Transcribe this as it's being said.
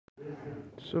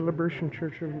Celebration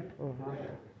Church of.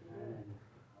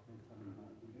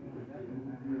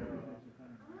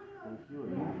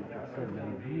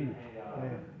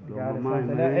 Got it,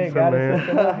 something. Hey, Got man. it,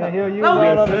 something up, and he'll use all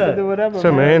of us to do whatever. What's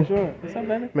up, man? Sure. What's up,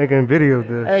 baby? Making a video of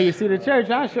this. Hey, you see the church?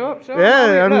 I'll show up. Show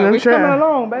Yeah, up. I'm We sure. coming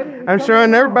along, baby. I'm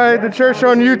showing everybody the church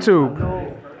on YouTube.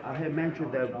 I had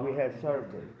mentioned that we had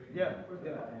service. Yeah.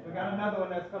 We got another one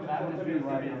that's coming up for the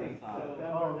 17th.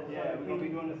 So, yeah, we're gonna be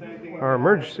doing the same thing. Our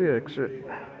emergency exit.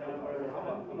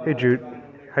 Hey, Jude.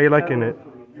 How you liking it?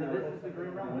 This is the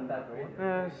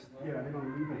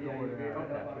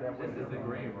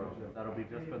green room. That'll be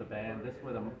just for the band. This is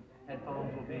where the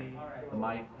headphones will be, the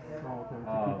mics.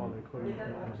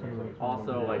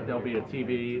 Also, like there'll be a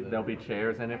TV, there'll be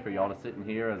chairs in it for y'all to sit in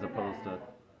here as opposed to.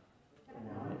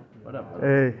 What up?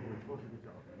 Hey.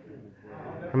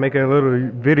 I'm making a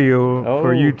little video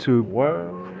for YouTube.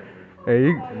 Whoa.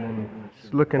 Hey,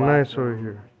 it's looking nice over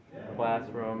here.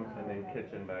 Classroom and then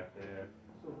kitchen back there.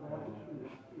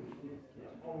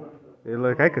 Hey,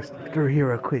 look, I can stick through here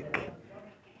real quick.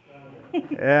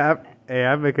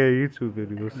 I make a YouTube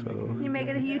video, so. You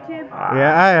making a YouTube?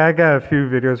 Yeah, I got a few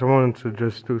videos. I wanted to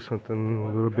just do something a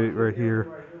little bit right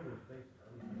here.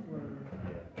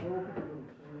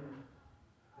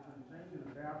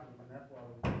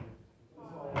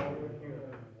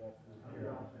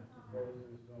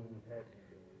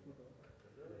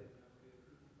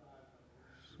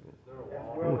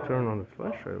 I'm gonna turn on the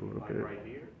flashlight a little bit.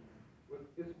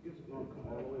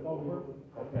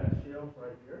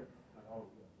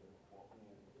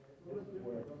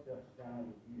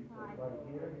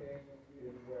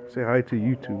 Say hi to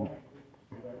YouTube.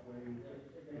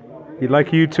 You like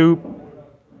YouTube?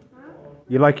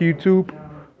 You like YouTube?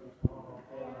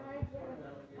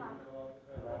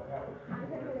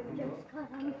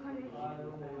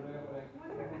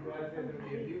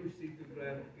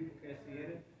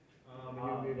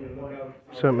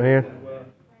 What's up, man?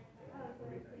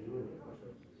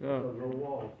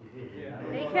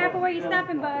 Be careful where you're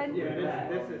stepping, bud. Yeah,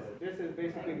 this is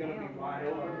basically gonna be wide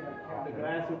open. The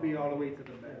glass will be all the way to the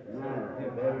back.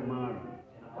 Very modern.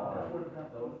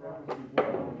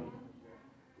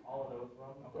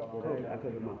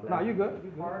 No, you good.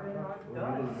 You good.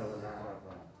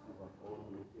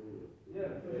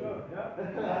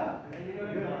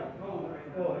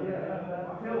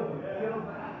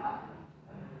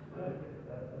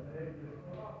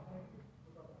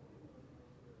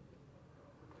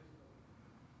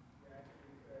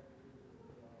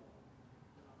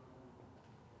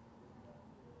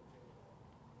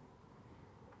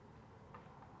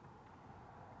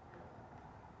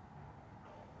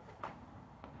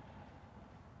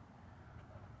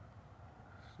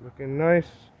 Looking nice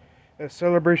at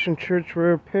Celebration Church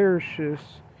where Parish is.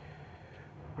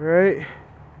 Right?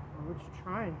 We're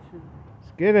trying to.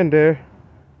 Let's get in there.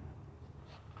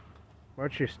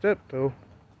 Watch your step though.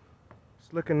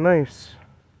 It's looking nice.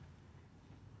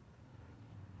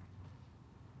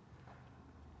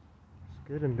 Let's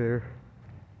get in there.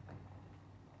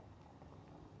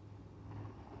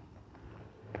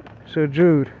 So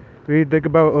Jude, what do you think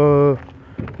about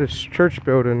this church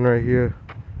building right here?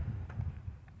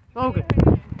 Okay.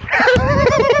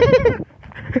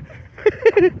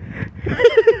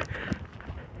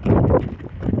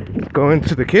 Let's go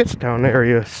into the kids town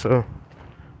area. So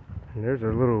and there's a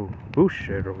little booth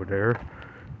shed over there.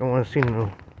 Don't want to see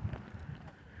no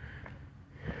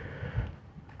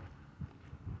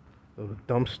little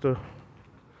dumpster.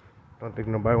 Don't think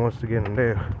nobody wants to get in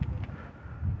there.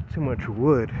 Too much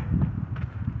wood.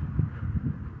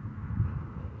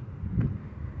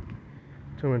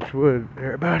 Too much wood,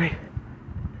 everybody.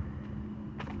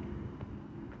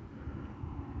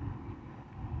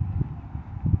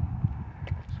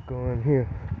 Let's go in here.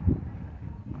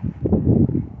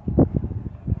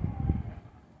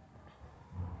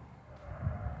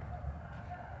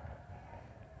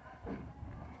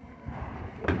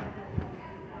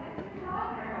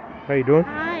 How you doing?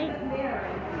 Hi.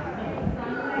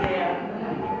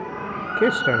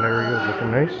 Kids down there is looking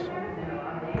nice.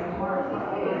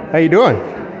 How you doing?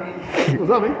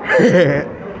 What's up, man?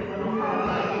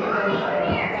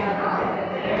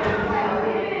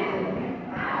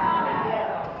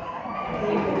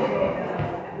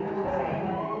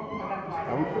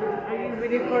 Are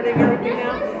you recording everything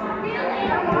now?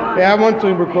 Yeah, I want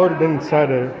to record it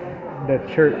inside of that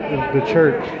church. The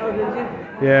church. Oh, did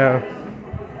you? Yeah.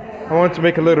 I want to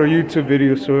make a little YouTube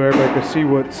video so everybody can see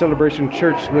what Celebration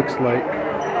Church looks like.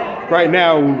 Right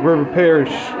now, River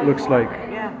Parish looks like.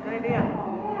 Yeah, good idea.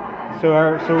 So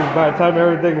by the time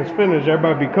everything is finished,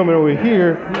 everybody be coming over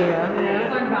here. Yeah.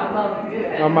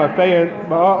 On my fan,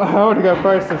 I already got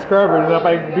 5 subscribers. I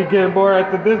might be getting more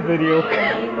after this video.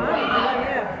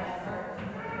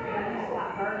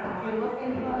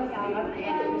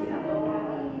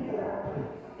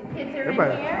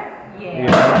 Everybody. Yeah.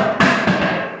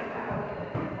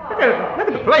 Look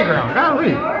at the playground.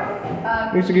 Golly.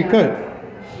 Needs to get cut.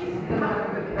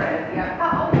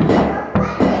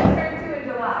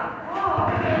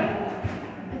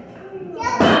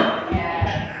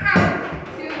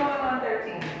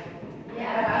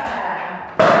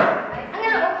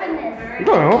 You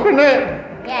gonna open that?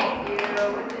 Yeah.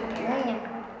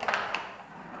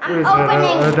 What I'm is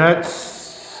opening. that?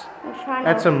 I'm trying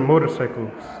That's to. some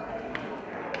motorcycles.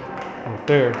 Right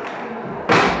there.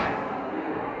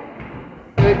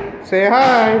 Hey, say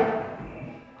hi.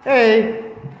 Hey.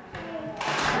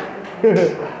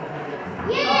 Yay!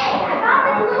 I got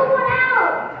the blue one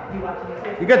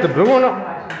out. You got the blue one up?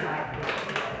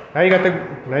 Now you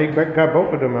got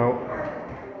both of them out.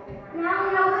 Now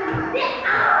I'm gonna open this.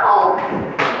 Ow!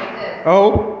 Oh,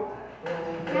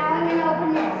 Now I'm gonna open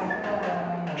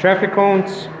this. traffic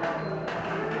cones.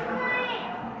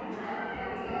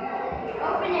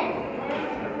 Open it.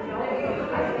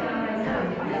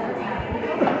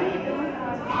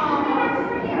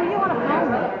 Who do you want to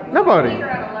film? Nobody.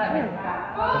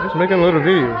 I'm just making a little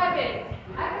video.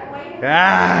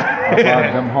 Ah.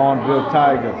 Them Hornville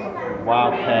Tigers,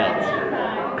 Wildcats.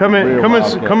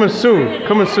 Coming soon.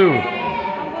 Coming soon.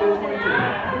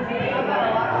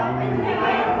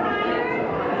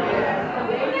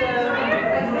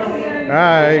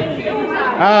 Hi.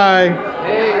 Hi.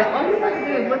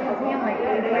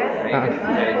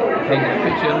 Taking a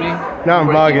picture of me? No, I'm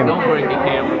vlogging. Don't bring the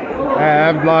camera.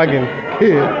 I'm vlogging.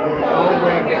 Don't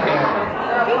bring the camera.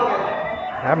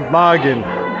 I'm vlogging.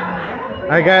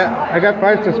 I got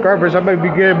 5 subscribers. I might be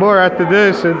getting more after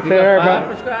this and tell everybody.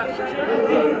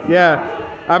 Yeah,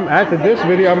 I'm after this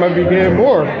video. I might be getting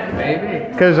more. Maybe.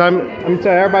 Cause I'm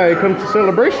telling everybody to come to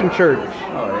Celebration Church.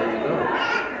 Oh, there you go.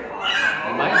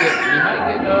 You might get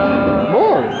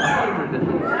More.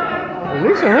 100. At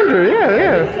least 100.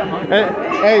 Yeah.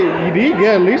 Hey, you need to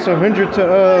get at least 100 to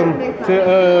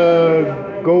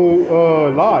go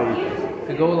live.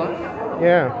 To go live?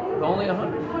 Yeah. Only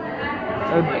 100.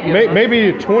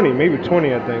 Maybe 20. Maybe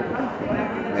 20. I think.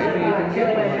 Maybe you can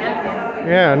get 100.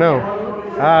 Yeah. I know.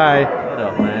 Hi. What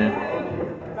up, man?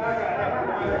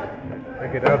 I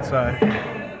get outside.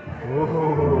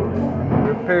 Whoa.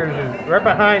 Repairs is right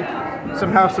behind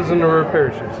some houses in the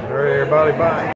repairs. All right, everybody, bye.